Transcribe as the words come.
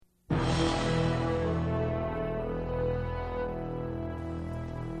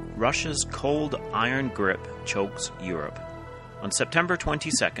Russia's cold iron grip chokes Europe. On September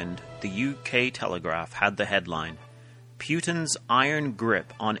 22nd, the UK Telegraph had the headline, Putin's iron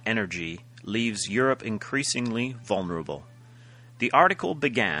grip on energy leaves Europe increasingly vulnerable. The article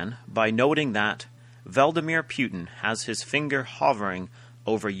began by noting that Vladimir Putin has his finger hovering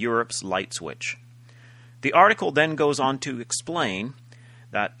over Europe's light switch. The article then goes on to explain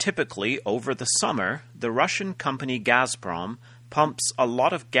that typically over the summer, the Russian company Gazprom pumps a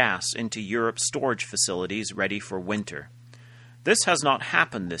lot of gas into Europe's storage facilities ready for winter. This has not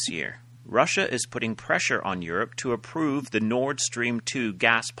happened this year. Russia is putting pressure on Europe to approve the Nord Stream 2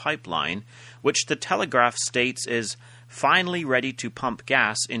 gas pipeline, which the Telegraph states is finally ready to pump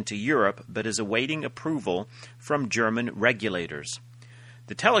gas into Europe but is awaiting approval from German regulators.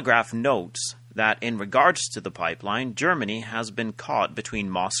 The Telegraph notes that in regards to the pipeline, Germany has been caught between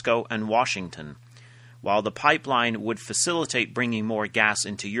Moscow and Washington. While the pipeline would facilitate bringing more gas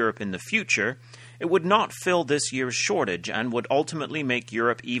into Europe in the future, it would not fill this year's shortage and would ultimately make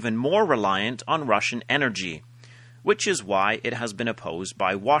Europe even more reliant on Russian energy, which is why it has been opposed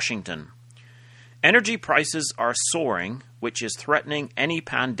by Washington. Energy prices are soaring, which is threatening any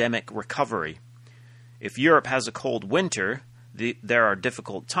pandemic recovery. If Europe has a cold winter, there are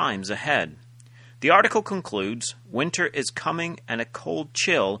difficult times ahead. The article concludes, winter is coming and a cold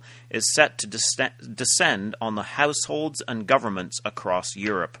chill is set to descend on the households and governments across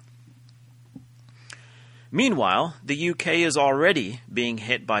Europe. Meanwhile, the UK is already being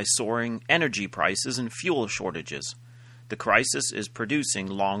hit by soaring energy prices and fuel shortages. The crisis is producing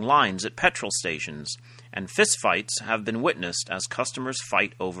long lines at petrol stations, and fistfights have been witnessed as customers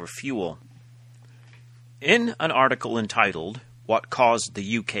fight over fuel. In an article entitled, What Caused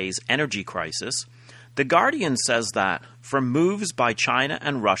the UK's Energy Crisis?, The Guardian says that, from moves by China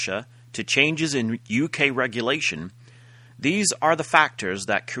and Russia to changes in UK regulation, these are the factors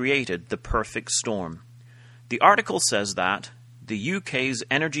that created the perfect storm. The article says that the UK's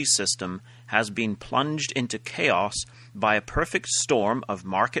energy system has been plunged into chaos by a perfect storm of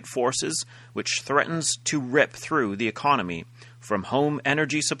market forces which threatens to rip through the economy, from home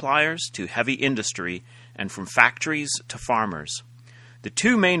energy suppliers to heavy industry, and from factories to farmers. The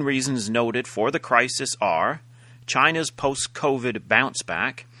two main reasons noted for the crisis are China's post-COVID bounce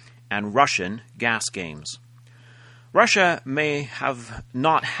back and Russian gas games. Russia may have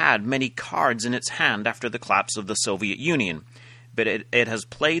not had many cards in its hand after the collapse of the Soviet Union, but it has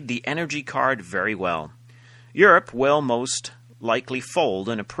played the energy card very well. Europe will most likely fold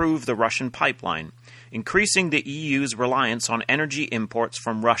and approve the Russian pipeline, increasing the EU's reliance on energy imports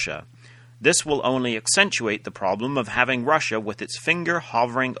from Russia. This will only accentuate the problem of having Russia with its finger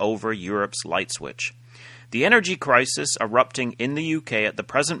hovering over Europe's light switch. The energy crisis erupting in the UK at the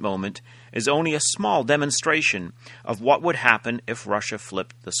present moment is only a small demonstration of what would happen if Russia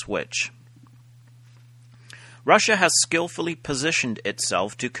flipped the switch. Russia has skillfully positioned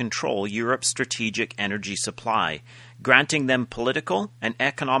itself to control Europe's strategic energy supply, granting them political and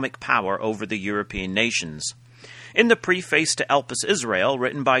economic power over the European nations. In the preface to Elpis Israel,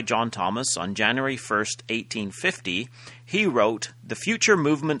 written by John Thomas on January 1, 1850, he wrote, "The future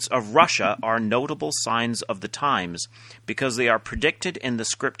movements of Russia are notable signs of the times, because they are predicted in the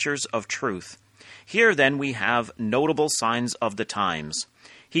scriptures of truth. Here then we have notable signs of the times."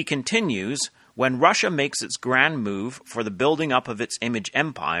 He continues, "When Russia makes its grand move for the building up of its image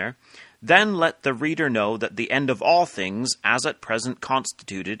empire, then let the reader know that the end of all things, as at present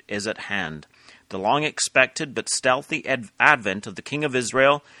constituted, is at hand. The long-expected but stealthy advent of the King of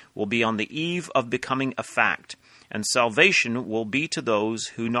Israel will be on the eve of becoming a fact, and salvation will be to those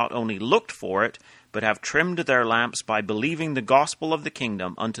who not only looked for it, but have trimmed their lamps by believing the gospel of the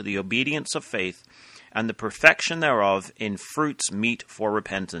kingdom unto the obedience of faith, and the perfection thereof in fruits meet for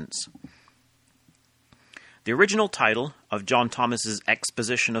repentance." The original title of John Thomas's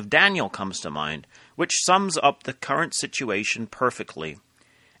exposition of Daniel comes to mind, which sums up the current situation perfectly.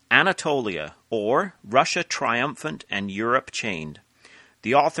 Anatolia, or Russia Triumphant and Europe Chained.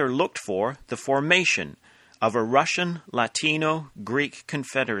 The author looked for the formation of a Russian-Latino-Greek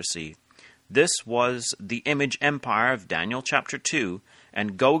confederacy. This was the image empire of Daniel chapter 2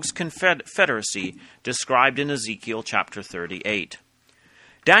 and Gog's confederacy described in Ezekiel chapter 38.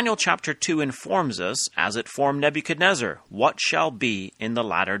 Daniel chapter 2 informs us, as it formed Nebuchadnezzar, what shall be in the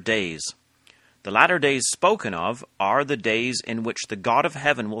latter days. The latter days spoken of are the days in which the God of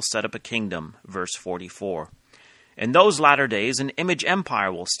heaven will set up a kingdom, verse 44. In those latter days, an image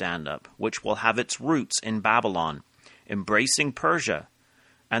empire will stand up, which will have its roots in Babylon, embracing Persia,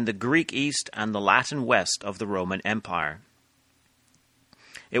 and the Greek east and the Latin west of the Roman Empire.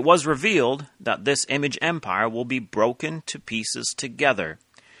 It was revealed that this image empire will be broken to pieces together.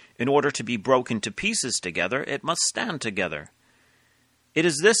 In order to be broken to pieces together, it must stand together. It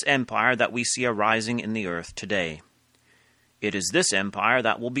is this empire that we see arising in the earth today. It is this empire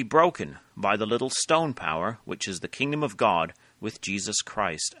that will be broken by the little stone power, which is the kingdom of God, with Jesus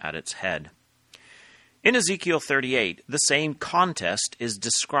Christ at its head. In Ezekiel 38, the same contest is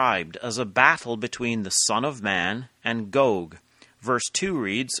described as a battle between the Son of Man and Gog. Verse 2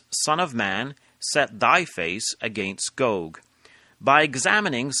 reads, "Son of man, set thy face against Gog." By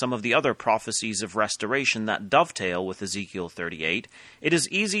examining some of the other prophecies of restoration that dovetail with Ezekiel 38, it is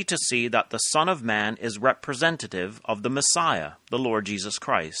easy to see that the Son of Man is representative of the Messiah, the Lord Jesus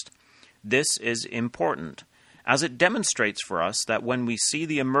Christ. This is important, as it demonstrates for us that when we see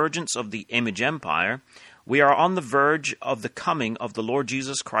the emergence of the image empire, we are on the verge of the coming of the Lord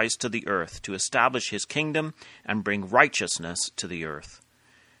Jesus Christ to the earth to establish his kingdom and bring righteousness to the earth.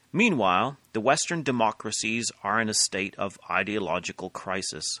 Meanwhile, the Western democracies are in a state of ideological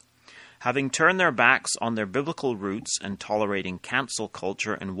crisis. Having turned their backs on their biblical roots and tolerating cancel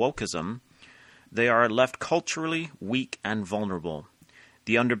culture and wokeism, they are left culturally weak and vulnerable.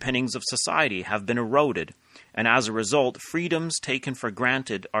 The underpinnings of society have been eroded, and as a result, freedoms taken for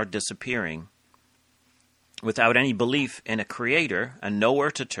granted are disappearing. Without any belief in a creator and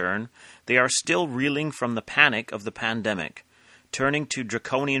nowhere to turn, they are still reeling from the panic of the pandemic, turning to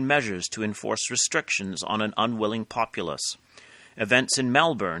draconian measures to enforce restrictions on an unwilling populace. Events in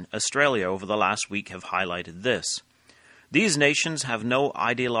Melbourne, Australia, over the last week have highlighted this. These nations have no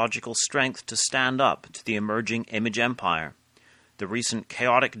ideological strength to stand up to the emerging image empire. The recent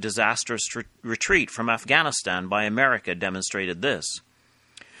chaotic, disastrous retreat from Afghanistan by America demonstrated this.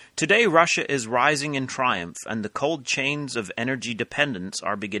 Today, Russia is rising in triumph, and the cold chains of energy dependence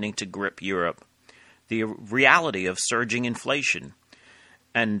are beginning to grip Europe. The reality of surging inflation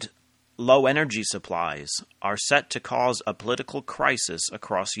and low energy supplies are set to cause a political crisis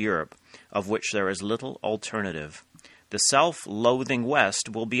across Europe, of which there is little alternative. The self-loathing West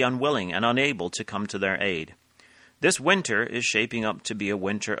will be unwilling and unable to come to their aid. This winter is shaping up to be a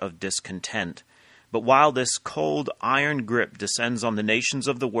winter of discontent. But while this cold iron grip descends on the nations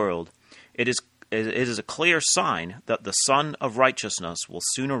of the world, it is a clear sign that the Son of Righteousness will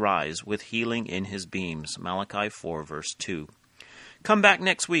soon arise with healing in his beams. Malachi 4, verse 2. Come back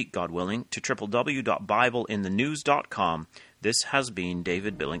next week, God willing, to www.bibleinthenews.com. This has been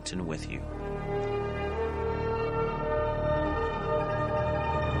David Billington with you.